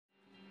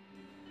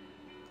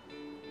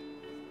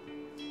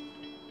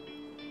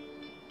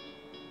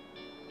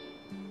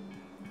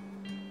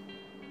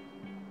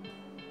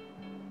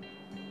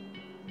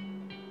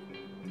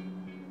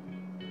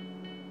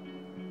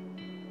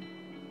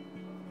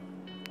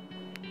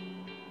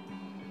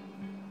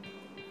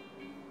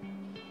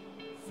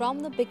From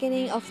the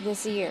beginning of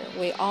this year,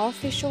 we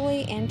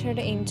officially entered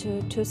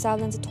into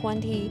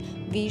 2020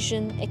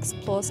 Vision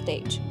Explore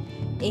stage.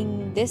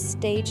 In this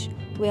stage,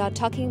 we are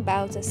talking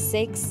about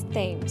 6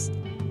 themes.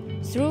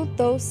 Through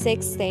those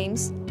 6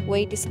 themes,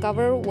 we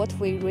discover what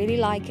we really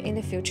like in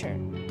the future.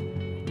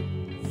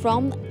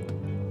 From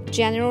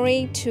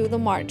January to the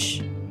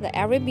March, the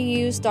every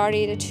BU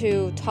started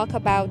to talk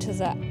about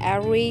the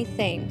every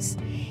themes,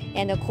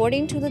 and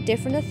according to the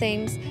different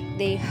themes,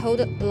 they hold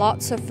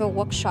lots of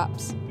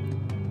workshops.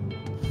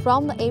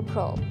 From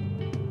April,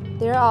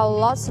 there are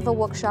lots of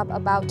workshops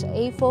about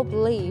A4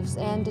 beliefs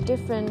and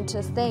different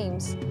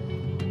themes.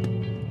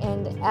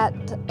 And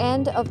at the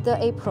end of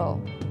the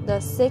April, the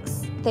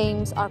 6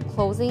 themes are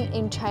closing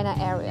in China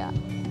area.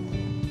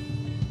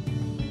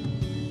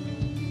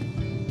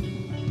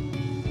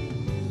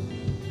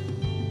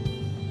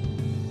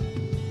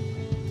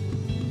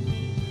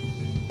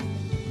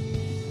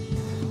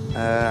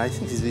 I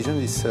think this vision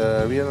is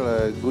a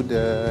real good,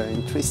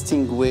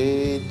 interesting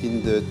way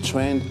in the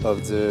trend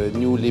of the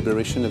new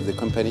liberation of the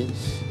company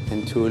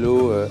and to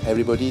allow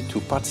everybody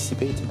to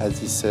participate at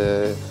this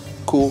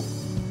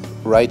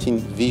co-writing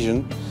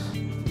vision.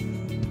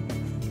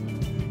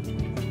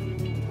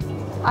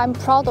 I'm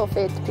proud of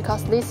it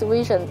because this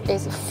vision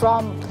is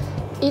from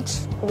each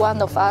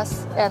one of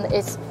us and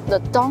it's the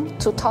down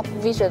to top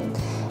vision,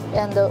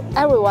 and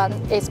everyone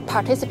is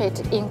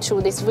participating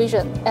into this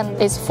vision and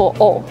it's for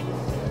all.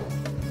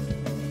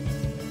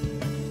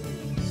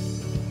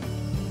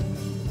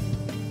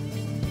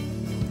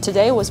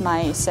 Today was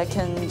my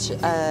second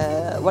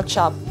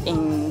workshop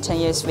in 10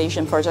 Years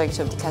Vision Project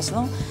of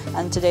Decathlon,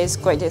 and today's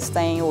greatest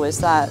thing was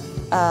that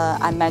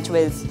I met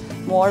with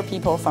more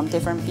people from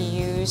different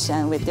BUs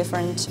and with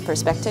different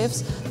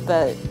perspectives,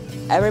 but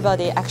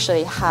everybody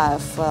actually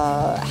has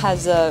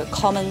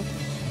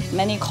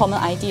many common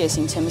ideas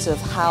in terms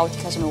of how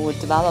Decathlon would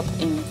develop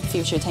in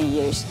future 10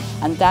 years,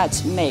 and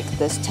that make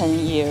this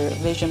 10-year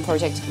vision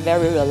project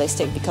very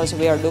realistic because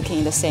we are looking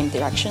in the same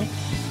direction.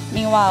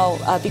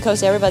 Meanwhile,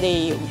 because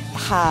everybody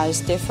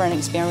has different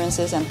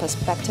experiences and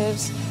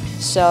perspectives,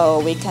 so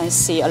we can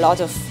see a lot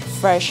of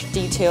fresh,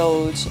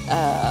 detailed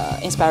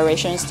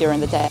inspirations during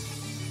the day.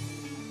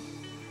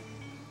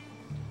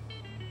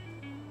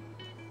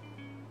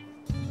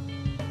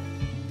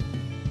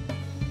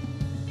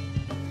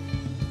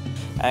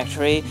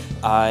 Actually,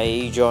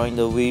 I joined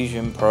the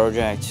Vision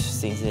project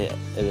since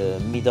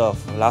the middle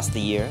of last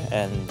year,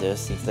 and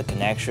since the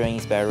connection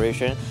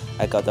inspiration,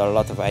 I got a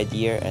lot of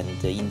idea. And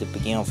in the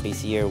beginning of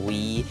this year,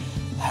 we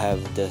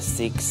have the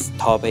 6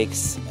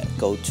 topics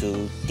go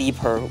to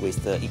deeper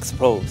with the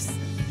explore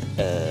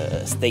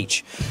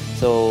stage.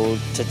 So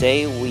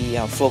today we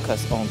are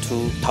focused on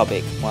 2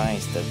 topics. One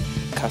is the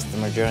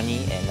customer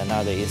journey, and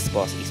another is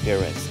sports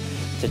experience.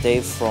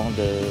 Today, from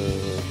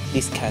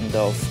this kind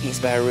of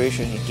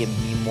inspiration, it gave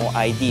me more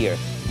idea,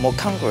 more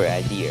concrete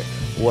idea.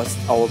 What's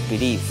our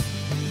belief?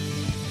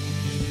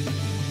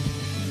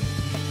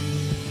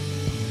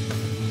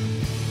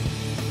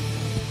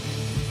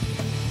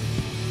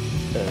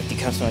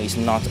 Decathlon is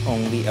not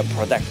only a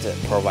product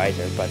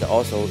provider, but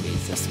also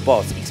is a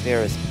sports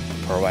experience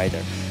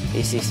provider.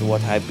 This is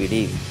what I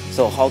believe.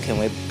 So how can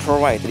we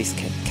provide this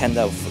kind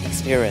of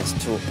experience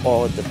to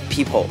all the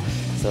people?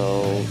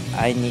 So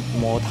I need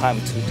more time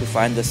to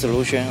find the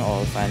solution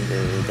or find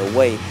the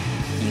way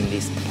in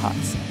these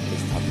parts,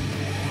 this topic.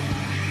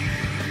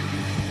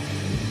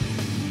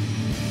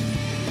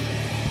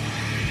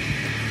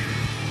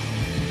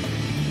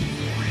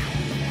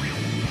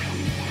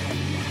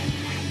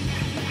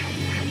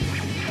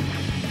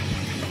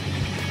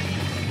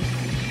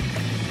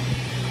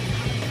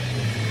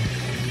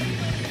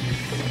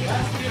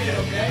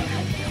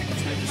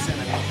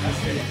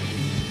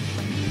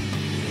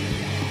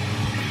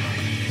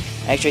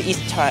 Actually,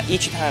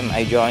 each time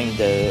I join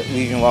the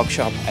Vision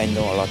workshop, I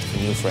know a lot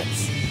of new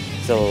friends.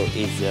 So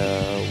it's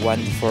a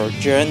wonderful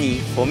journey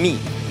for me.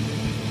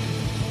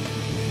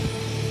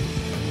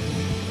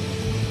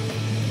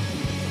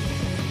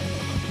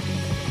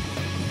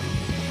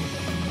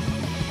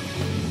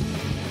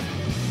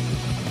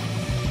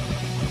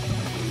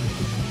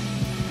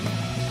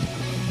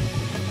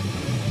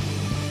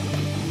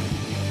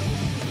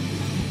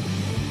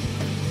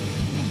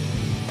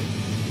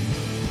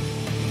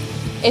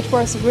 It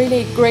was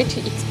really great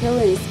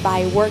experience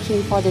by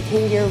working for the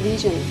 10-year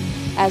vision,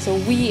 as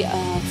we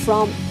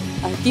from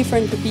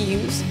different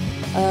BUs.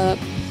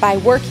 By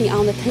working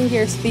on the 10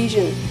 years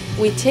vision,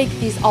 we take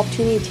this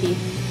opportunity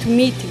to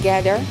meet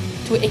together,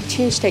 to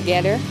exchange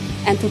together,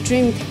 and to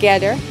dream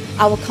together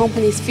our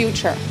company's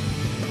future.